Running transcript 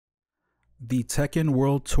The Tekken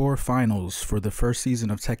World Tour Finals for the first season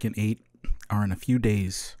of Tekken 8 are in a few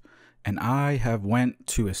days, and I have went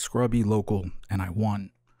to a scrubby local and I won.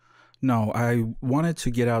 No, I wanted to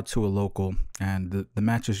get out to a local, and the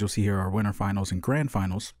matches you'll see here are winter finals and grand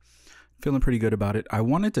finals. Feeling pretty good about it. I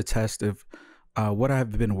wanted to test if what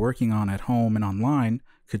I've been working on at home and online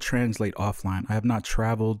could translate offline. I have not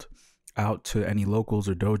traveled out to any locals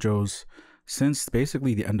or dojos since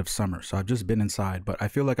basically the end of summer. So I've just been inside, but I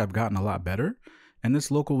feel like I've gotten a lot better. And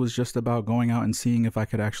this local was just about going out and seeing if I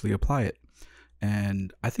could actually apply it.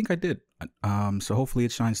 And I think I did. So hopefully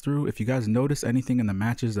it shines through. If you guys notice anything in the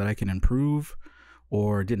matches that I can improve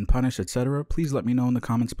or didn't punish, etc., please let me know in the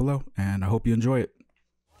comments below. And I hope you enjoy it.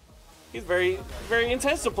 He's very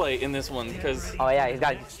intense to play in this one because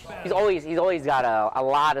he's always got a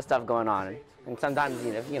lot of stuff going on. And sometimes,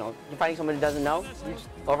 you're fighting someone who doesn't know, you just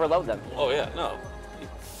overload them. Oh yeah, no.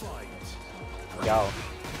 Yo.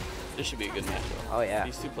 This should be a good match though. Oh yeah.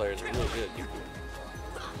 These two players are really good.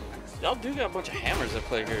 Y'all do got a bunch of hammers that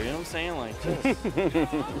play here, you know what I'm saying? Like, just...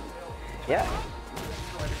 Yeah.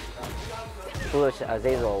 Foolish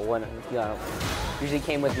Azazel usually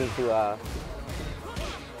came with me to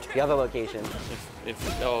the other location. In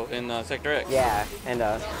Sector X. Yeah, and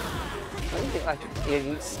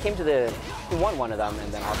he won one of them,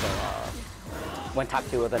 and then also went top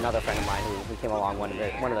 2 with another friend of mine who came along one of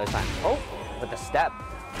those times. Oh, with the step,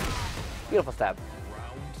 beautiful step.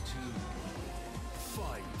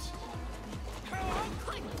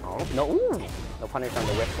 Oh no! Ooh, no punish on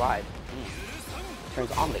the whip slide.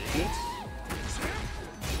 Turns on the heat.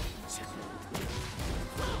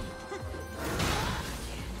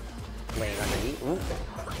 Laying underneath. Ooh.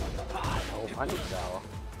 No punish though.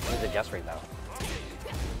 There's a just ring though.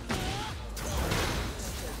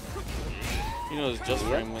 You know it's just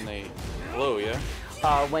ring when they blow, yeah?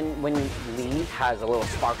 When Lee has a little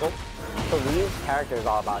sparkle. So Lee's character is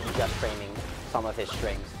all about just framing some of his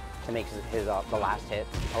strings to make his the last hit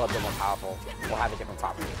a little bit more powerful or have a different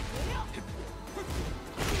property.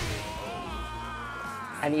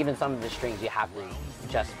 And even some of the strings you have to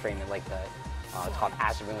just frame it like the it's called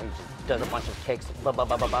acid ring, where he just does a bunch of kicks,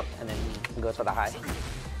 and then he goes for the high.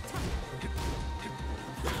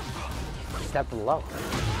 Step low.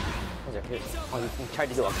 Oh, he tried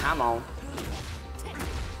to do a camo.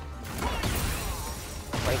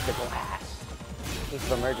 Break the glass.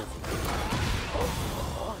 Case of emergency.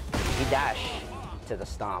 He dash to the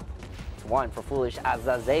stomp. It's 1 for Foolish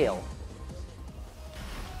Azazel.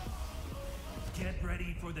 Get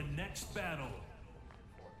ready for the next battle.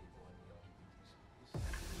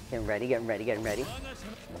 Getting ready.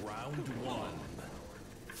 Round 1.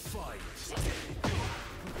 Fight.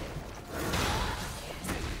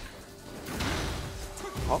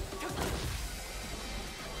 Oh.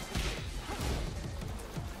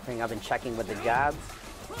 I've been checking with the jabs,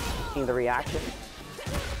 seeing the reaction.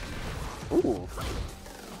 Ooh.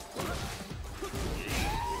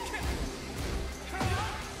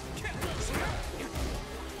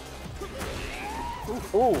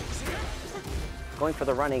 Ooh. Going for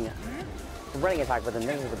the running attack with the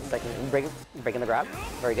second breaking the grab.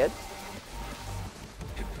 Very good.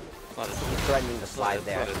 He's threatening the slide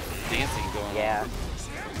there. A lot of dancing going on. Yeah.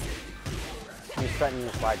 He's threatening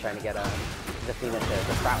the slide, trying to get Zafina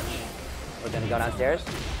to crouch. We're gonna go downstairs.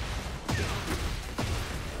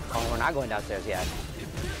 Oh, we're not going downstairs yet.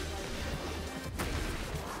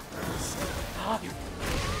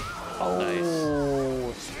 Oh,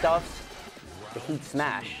 nice. Stuffed the heat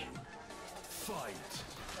smash.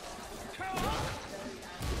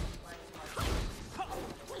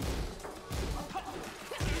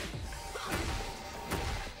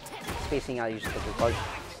 Spacing out, you just put the plug.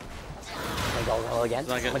 Go low again.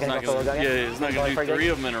 It's not gonna do 3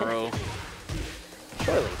 of them in a row.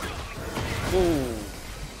 Surely. Ooh.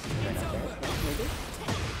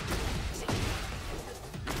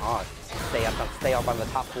 Oh, stay up on the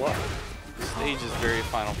top floor. The stage is very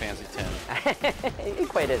Final Fantasy X. It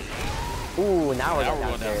quite is. Ooh, now we're going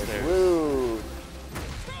downstairs. Woo.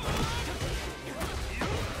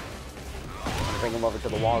 Bring him over to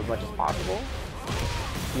the wall as much as possible.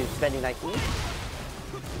 You're spending that heat.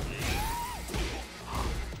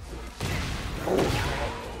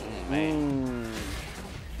 Oh, man.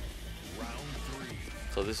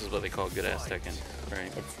 So this is what they call good ass Tekken,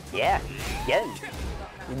 right? Yeah, getting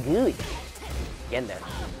good. Getting there.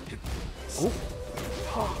 Ooh.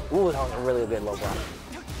 Ooh, that was a really good low block.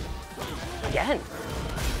 Again.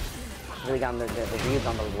 Really got the reads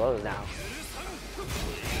on those lows now.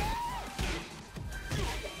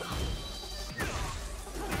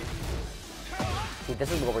 See,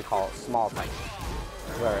 this is what we call small fights,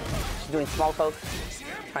 where she's doing small pokes,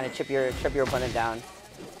 Trying to chip your opponent down.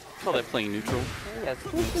 Call that playing neutral. Yes.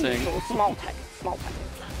 Saying. Small tech. Small tech.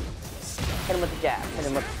 Hit him with the jab. Hit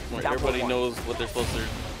him with Where down everybody forward knows what they're supposed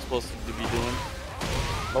to be doing.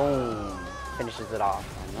 Boom. Finishes it off.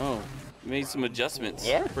 I know. Made some adjustments.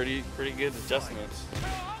 Yeah. Pretty good adjustments.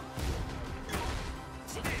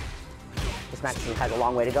 This match has a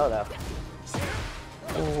long way to go, though.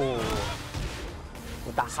 Ooh.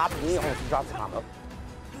 With the hop knee, almost drops the combo.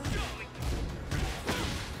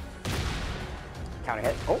 Counter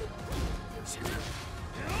hit. Oh.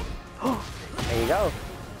 There you go.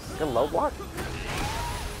 Good low block.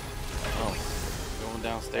 Oh, going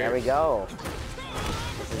downstairs. There we go.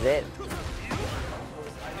 This is it.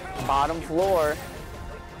 Bottom floor.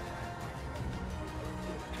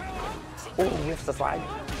 Oh, whiffs the slide.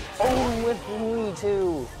 Oh, with me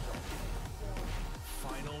too.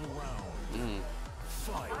 Final round.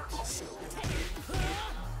 Fight.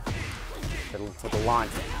 With the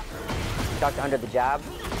launch. Ducked under the jab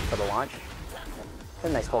for the launch. A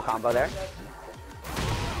nice full combo there.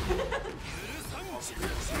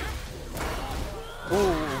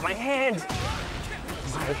 Ooh, my hand!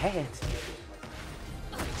 My hand.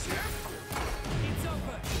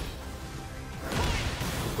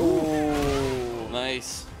 Ooh.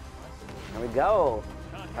 Nice. There we go.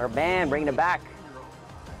 Our band bringing it back.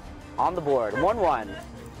 On the board, 1-1.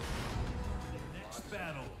 Next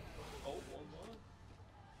battle.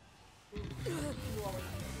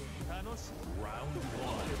 Round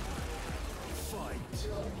 1.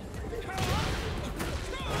 Fight.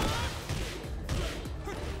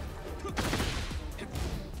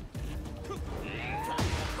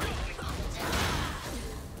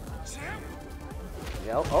 There we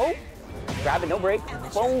go. Oh, grab it, no break.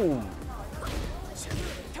 Boom.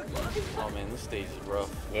 Oh man, this stage is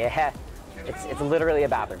rough. Yeah, it's literally a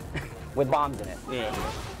bathroom with bombs in it. Yeah.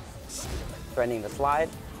 Threatening the slide.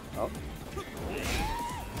 Oh.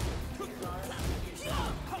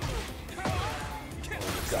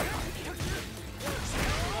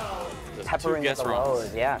 Peppering with the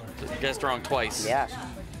lows, yeah. Guessed wrong twice. Yeah.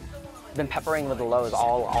 Been peppering with the lows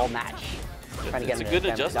all match. Trying to get It's a him good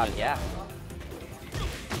to adjustment. done. Yeah.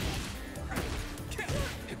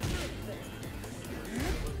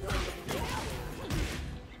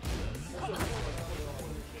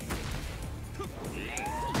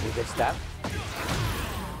 Good step.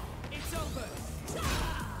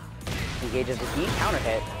 Engages the heat, counter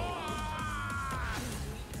hit.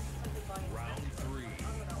 Round 3.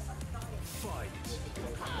 Fight.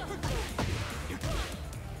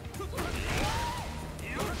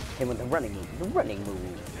 Him with the running move. The running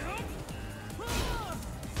move.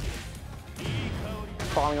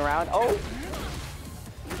 Falling around. Oh!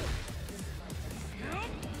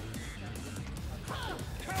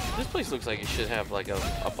 This place looks like it should have like a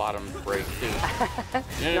bottom break too. You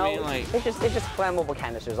know what No, I mean? Like, it's just flammable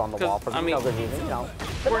canisters on the 'Cause, wall for I mean, no good reason, you know.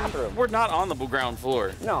 The bathroom. we're not on the ground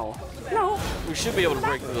floor. No. We should be able to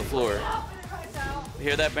break through the floor. You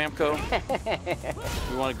hear that, Bamco?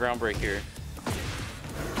 We want a ground break here.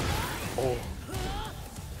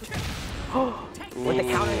 With the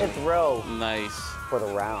counter hit throw Nice. for the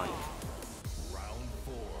round. Round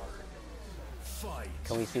 4. Fight.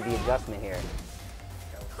 Can we see the adjustment here?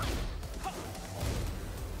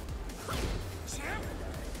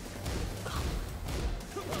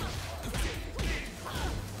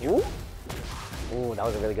 Ooh. Ooh, that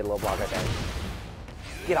was a really good low block right there.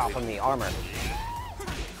 Get off of me, armor.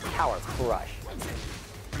 Power crush.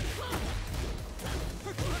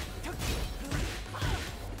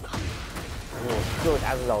 Ooh, good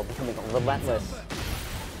Azazel becoming relentless.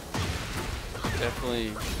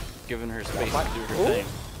 Definitely giving her space What? to do her Ooh. thing.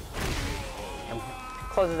 And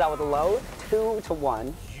closes out with a low,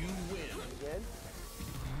 2-1.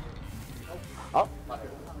 Oh.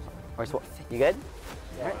 You good?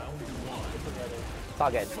 All right. It's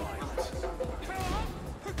all good.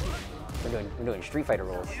 We're doing Street Fighter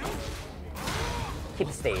rules. Keep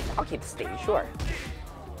the stage. I'll keep the stage, sure.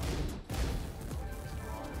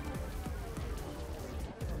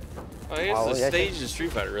 Oh, I guess Oh, the yeah, stage in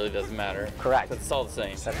Street Fighter really doesn't matter. Correct. It's all the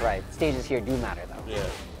same. That's right. Stages here do matter, though. Yeah.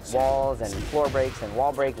 Walls and floor breaks and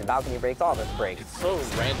wall breaks and balcony breaks, all this breaks. It's so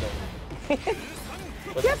random.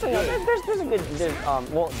 But Yes and no. good. There's a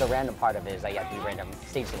good. Well, the random part of it is that you have to do random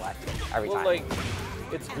stage select every Well, time. like,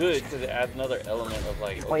 it's good because it adds another element of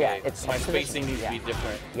like, okay, Well, yeah, it's my position- spacing needs to be yeah.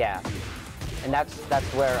 different. Yeah, and that's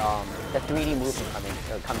where the 3D movement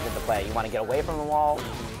comes into play. You want to get away from the wall.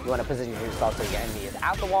 You want to position yourself so your enemy is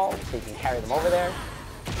at the wall, so you can carry them over there.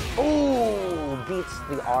 Ooh, beats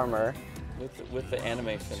the armor With the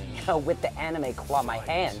anime finish. with the anime claw. My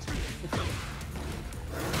hand.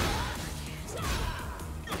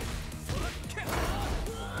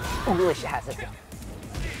 Foolish Azazel.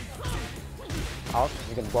 Oh,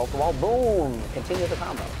 you can blow up the wall. Boom! Continue the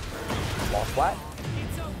combo. Wall splat.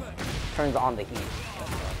 Turns on the heat.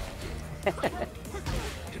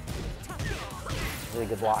 Really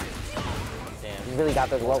good block. Damn. He's really got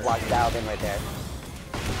those low blocks dialed in right there.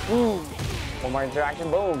 Ooh. One more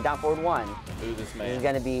interaction. Boom! Down forward one. Ooh, this This man. is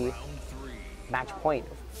gonna be match point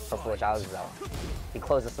for Foolish Azazel. He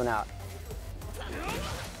closed this one out.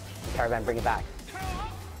 Caravan, bring it back.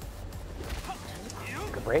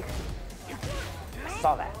 Good break. I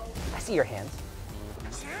saw that. I see your hands.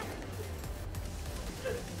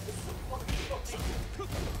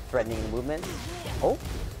 Threatening the movement. Oh.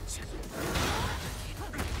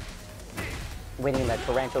 Waiting in that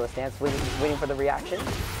tarantula stance, waiting for the reaction.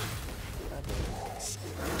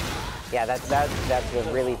 Yeah, that's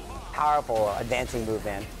a really powerful advancing move,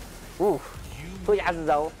 man. Ooh. Foolish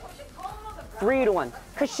Azazel. 3-1.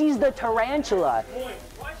 Because she's the tarantula.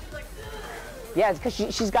 Yeah, it's because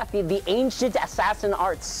she's got the ancient assassin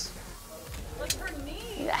arts. Like her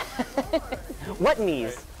knee. What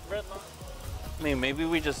knees? I mean, maybe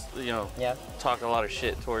we just, you know, Yeah. talk a lot of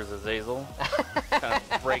shit towards Azazel, kind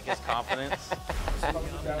of break his confidence.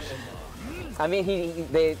 I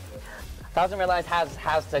mean, Thousand Red Lines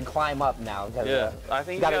has to climb up now. Yeah, I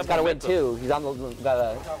think he's got to win momentum. 2. He's on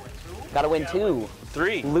the got to win 2.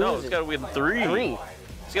 3. Lose No, it. he's got to win 3. 3.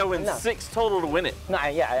 He's got to win No. 6 total to win it. No,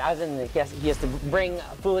 yeah, as in he has to bring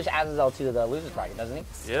Foolish Azazel to the loser's bracket, doesn't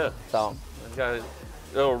he? Yeah. So He's got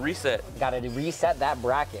to reset. got to reset that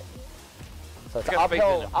bracket. So it's an got faith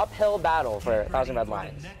in him. uphill battle for Thousand Red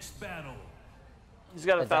Lines. Next battle. He's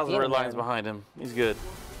got 1,000 Zafina red lines man. behind him. He's good.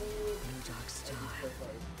 Dark Star,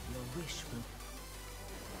 your wish will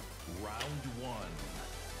Round 1.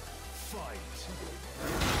 Fight.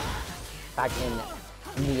 Back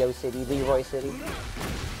in Neo City, Leroy City.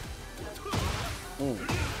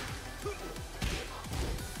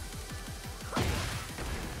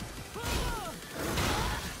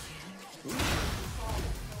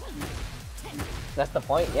 That's the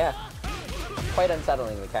point, yeah. Quite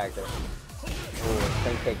unsettling, the character. Ooh,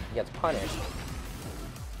 spring kick gets punished.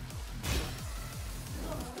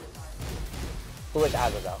 Foolish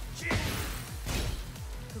Azazel.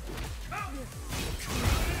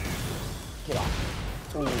 Get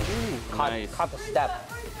off. Ooh, Nice. caught the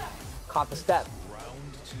step. Caught the step.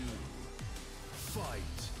 Round 2. Fight.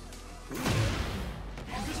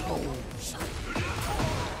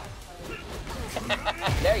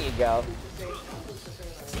 There you go.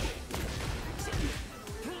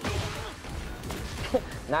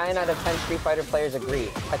 Nine out of 10 Street Fighter players agree.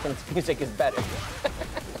 Tekken's music is better.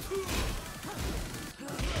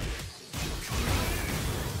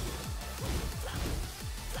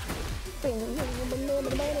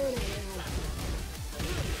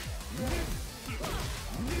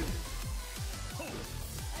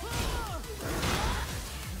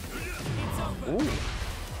 Ooh.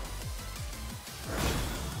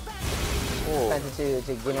 Tempted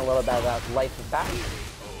to gain a little bit of that life back.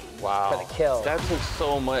 Wow. For the kill. That took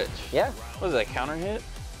so much. Yeah, What was that, counter hit?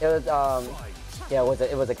 it was yeah,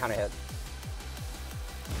 it was a counter hit.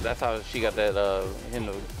 That's how she got that him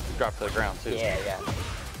to drop to the ground too. Yeah, yeah.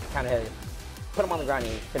 Counter hit. Put him on the ground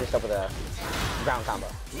and he finished up with a ground combo.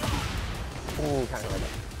 Ooh, counter hit.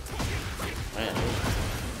 Man,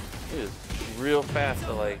 he is real fast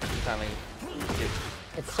to like kind of get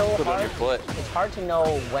It's so put on hard. your butt. It's hard to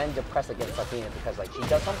know when to press against Zafina because like she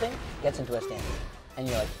does something, gets into a stance, and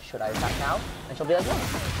you're like, should I attack now? And she'll be like, no,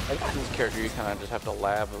 like that. This character you kind of just have to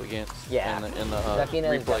lab against. Yeah. In the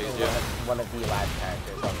Zafina is replays. definitely Yeah. one of the last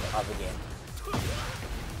characters of the game.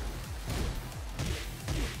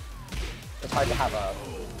 It's hard to have a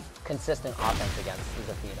consistent offense against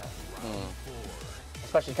Zafina,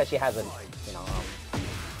 especially because she has a, you know,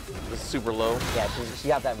 It's super low. yeah, she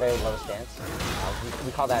got that very low stance.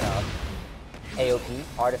 We call that AOP,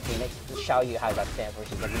 Art of Phoenix. Xiao Yu has that stance where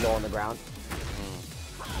she's like low on the ground.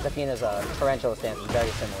 Zafina's tarantula stance is very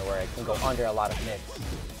similar, where it can go under a lot of mids.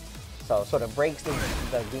 So sort of breaks the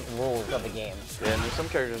rules of the game. Yeah, and there's some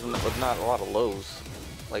characters with not a lot of lows.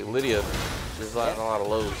 Like Lydia, there's not a lot of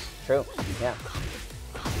lows. True, yeah.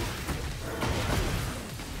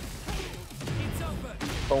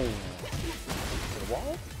 Boom. To the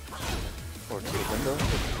wall? Or to the window.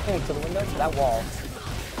 Hey, to the window, to that wall.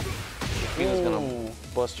 Phoenix gonna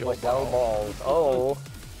bust your With no balls. Oh.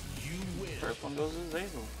 First one goes to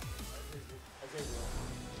Azazel.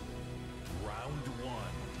 Round 1.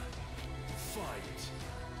 Fight.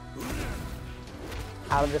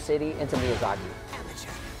 Out of the city into Miyazaki.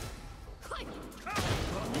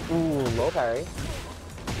 Ooh, low parry.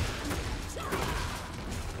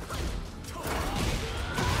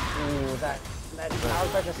 that power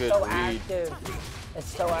crush is Good so read. active.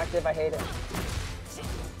 It's so active, I hate it.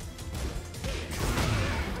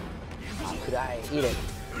 How could I eat it?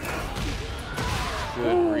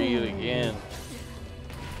 Good read again.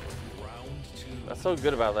 That's so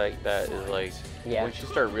good about like that is like Yeah. once you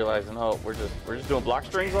start realizing, oh, we're just doing block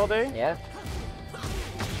strings all day. Yeah.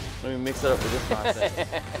 Let me mix it up with this nonsense.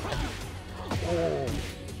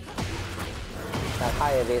 That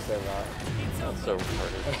high evasive. That's so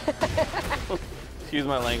retarded. Excuse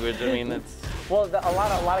my language. I mean, it's Well, a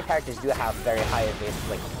lot of characters do have very high evasive,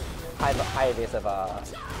 like high evasive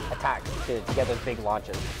attacks to get those big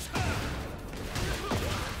launches.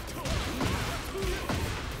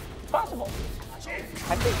 It's possible.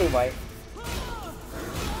 I think they might.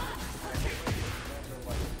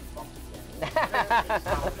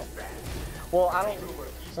 Well, I don't.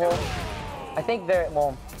 Well, I think they're.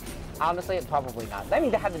 Well, honestly, probably not. I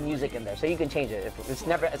mean, they have the music in there, so you can change it. It's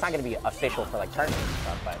never. It's not going to be official for like tournaments and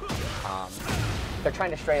stuff, but they're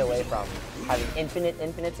trying to stray away from having infinite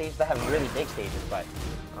stages. They have really big stages, but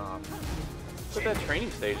put that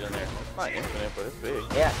training stage in there. It's not infinite, but it's big.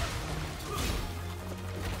 yeah.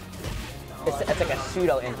 It's like a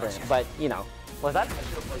pseudo infinite, but you know, what's that?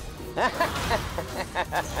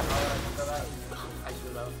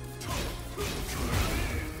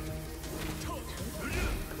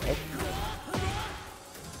 Okay.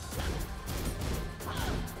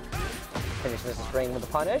 Finish this spring with a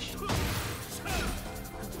punish.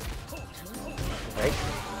 Great.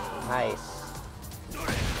 Nice.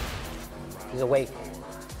 He's awake.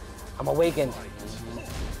 I'm awakened.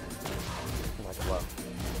 Like a love.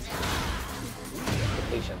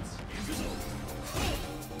 Patience.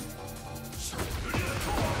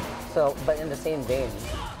 So, but in the same vein,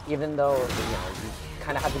 even though you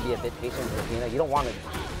kind of have to be a bit patient with Zafina, you don't want to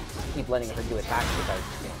keep letting her do attacks because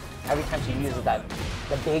every time she uses the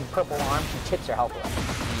big purple arm, she chips her health away.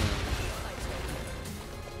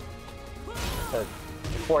 So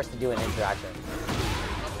you're forced to do an interaction.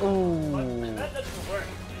 Ooh.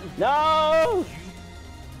 No!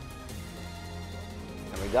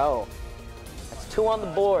 There we go. 2 on the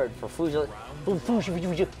board for Foolish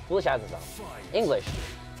Azazel. English.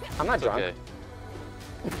 I'm not drunk. Okay.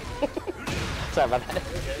 Sorry about that.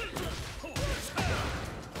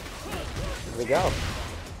 Here we go.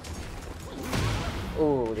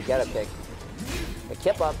 Ooh, the get-up kick. The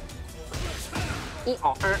kip up.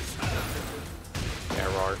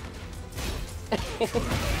 Error.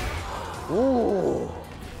 Ooh.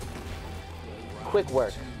 Quick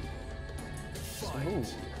work.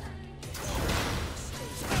 Smooth.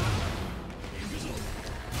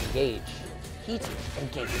 Engage. Heat,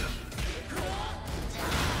 engage.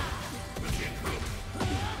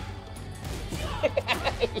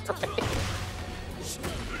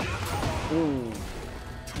 Ooh.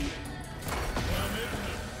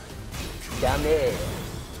 Damage.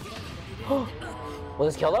 Will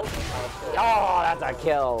this kill them? Oh, that's a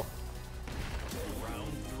kill.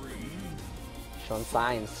 Showing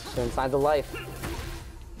signs of life.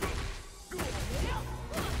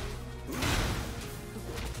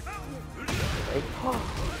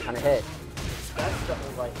 Kind of hit. That's the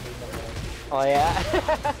whole like thing. Oh yeah.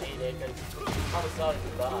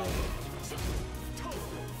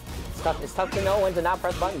 It's tough to know when to not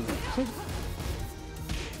press buttons.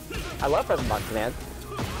 I love pressing buttons, man.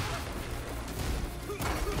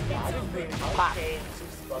 Pop.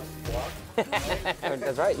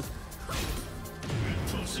 That's right.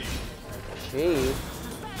 Jeez.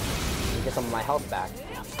 Get some of my health back.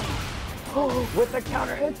 With the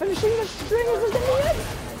counter hit, finishing the string is it.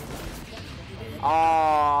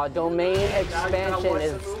 Oh, domain expansion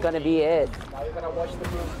is gonna be it.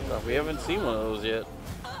 We haven't seen one of those yet.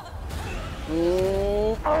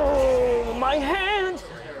 Oh, my hand!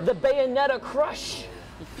 The Bayonetta crush.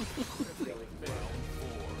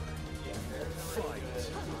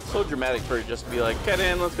 So dramatic for it just to be like, get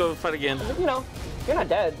in, let's go fight again. You know, you're not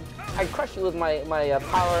dead. I crushed you with my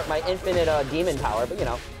power, my infinite demon power, but you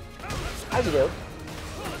know, as you do,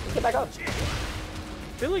 get back up. I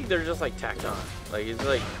feel like they're just like tacked on. Like it's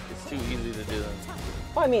too easy to do them.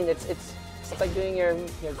 Well, I mean, it's like doing your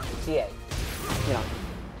CA, you know.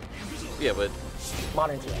 Yeah, but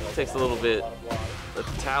Modern CA. it takes a little bit of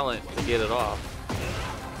talent to get it off.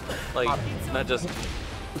 Like not just.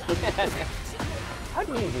 How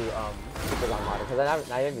do you do super on modern? Because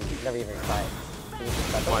I never even tried.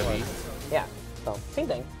 YB. Yeah. So same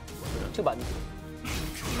thing. 2 buttons.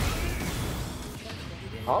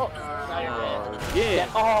 Oh. Yeah.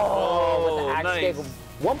 Oh, with the axe nice. kick.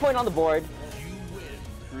 1 point on the board.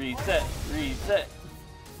 Reset.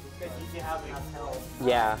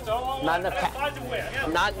 Yeah. Not enough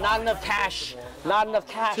not enough cash. Not enough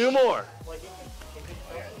cash. 2 more.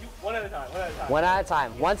 One at a time. One at a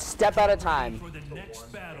time. One step at a time. For the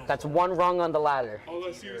next battle. That's one rung on the ladder. All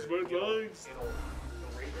I see is red lines.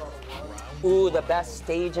 Ooh, the best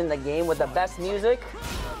stage in the game with the best music.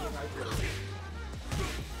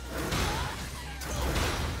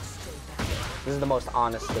 This is the most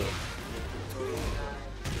honest stage.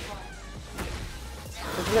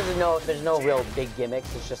 Just because there's no real big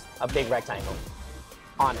gimmicks, it's just a big rectangle.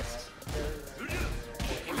 Honest.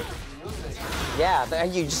 Yeah, but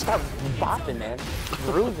you just start bopping, man.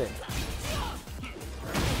 Grooving.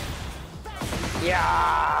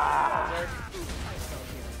 Yeah!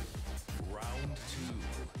 Round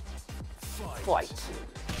 2. Fight.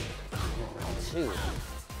 Round 2.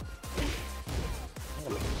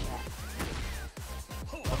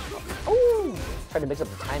 Ooh! Tried to mix up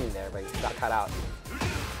the timing there, but got cut out.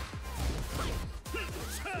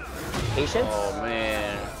 Patience? Oh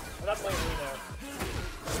man.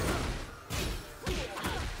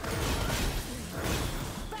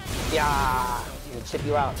 Yeah! It'll chip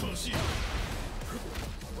you out.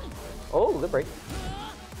 Oh, good break.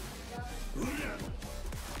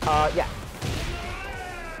 Yeah.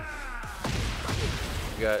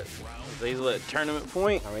 You got Azazel at tournament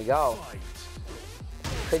point. There we go.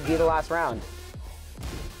 Could be the last round.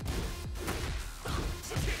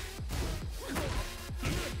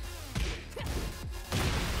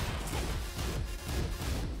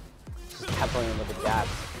 Just peppering him with the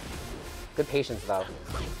jabs. Good patience though.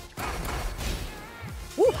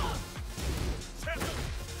 Woo!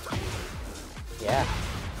 Yeah.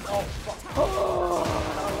 Oh, fuck. Oh,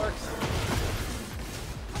 that works.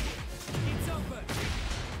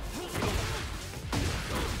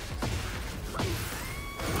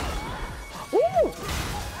 Woo!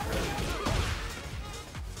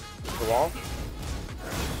 The wall.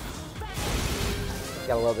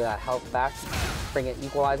 Get a little bit of that health back. Bring it,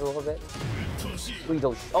 equalize a little bit.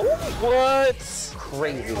 Oh, What?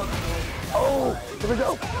 crazy. Oh, here we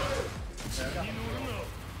go.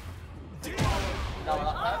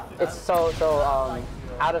 It's so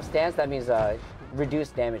out of stance. That means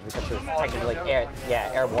reduced damage because it's technically like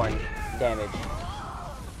airborne damage.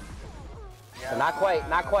 So not quite,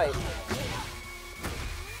 not quite.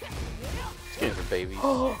 These games are babies.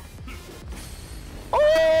 Oh,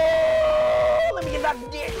 let me get that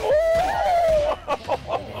dick.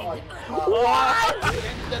 What?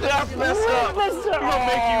 That's messed up. I'm gonna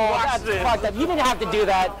make you watch That's this. fucked up. You didn't have to do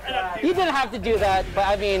that. You didn't have to do that. But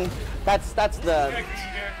I mean, that's the.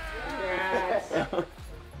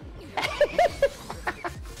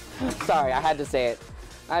 Sorry, I had to say it.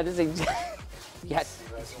 I had to say. Yes,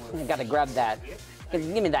 I gotta grab that. Give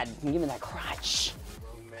me that. Give me that crotch.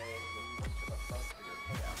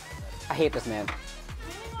 I hate this man.